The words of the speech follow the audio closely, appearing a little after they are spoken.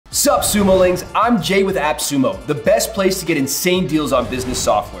Sup Sumolings, I'm Jay with AppSumo, the best place to get insane deals on business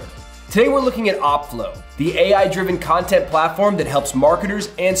software. Today we're looking at Oppflow, the AI-driven content platform that helps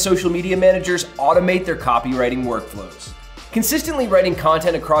marketers and social media managers automate their copywriting workflows. Consistently writing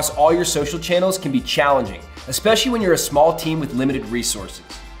content across all your social channels can be challenging, especially when you're a small team with limited resources.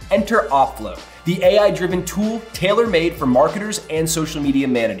 Enter Oppflow, the AI-driven tool tailor-made for marketers and social media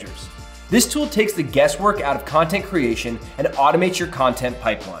managers. This tool takes the guesswork out of content creation and automates your content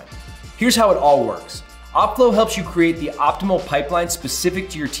pipeline. Here's how it all works. Oppflow helps you create the optimal pipeline specific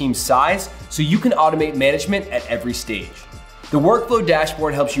to your team's size so you can automate management at every stage. The workflow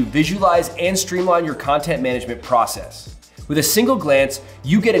dashboard helps you visualize and streamline your content management process. With a single glance,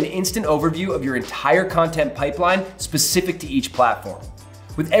 you get an instant overview of your entire content pipeline specific to each platform.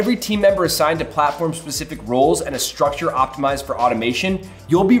 With every team member assigned to platform-specific roles and a structure optimized for automation,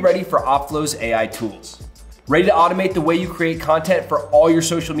 you'll be ready for Oppflow's AI tools. Ready to automate the way you create content for all your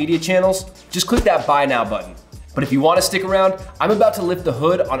social media channels? Just click that Buy Now button. But if you want to stick around, I'm about to lift the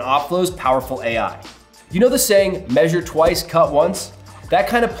hood on Oppflow's powerful AI. You know the saying, measure twice, cut once? That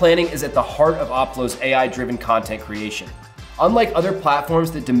kind of planning is at the heart of Oppflow's AI-driven content creation. Unlike other platforms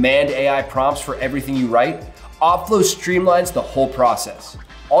that demand AI prompts for everything you write, Oppflow streamlines the whole process.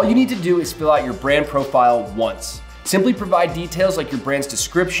 All you need to do is fill out your brand profile once. Simply provide details like your brand's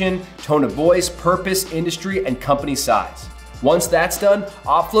description, tone of voice, purpose, industry, and company size. Once that's done,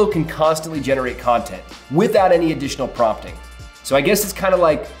 Oppflow can constantly generate content without any additional prompting. So I guess it's kind of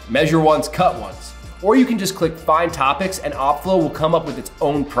like measure once, cut once. Or you can just click Find Topics and Oppflow will come up with its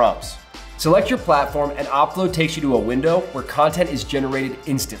own prompts. Select your platform and Oppflow takes you to a window where content is generated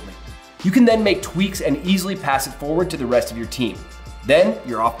instantly. You can then make tweaks and easily pass it forward to the rest of your team. Then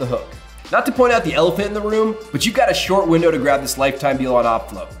you're off the hook. Not to point out the elephant in the room, but you've got a short window to grab this lifetime deal on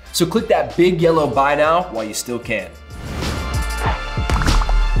Oppflow. So click that big yellow Buy Now while you still can.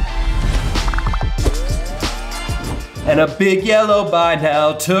 And a big yellow Buy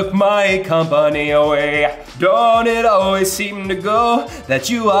Now took my company away. Don't it always seem to go that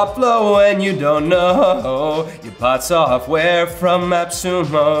you Oppflow and you don't know your bot software from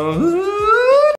AppSumo? Ooh.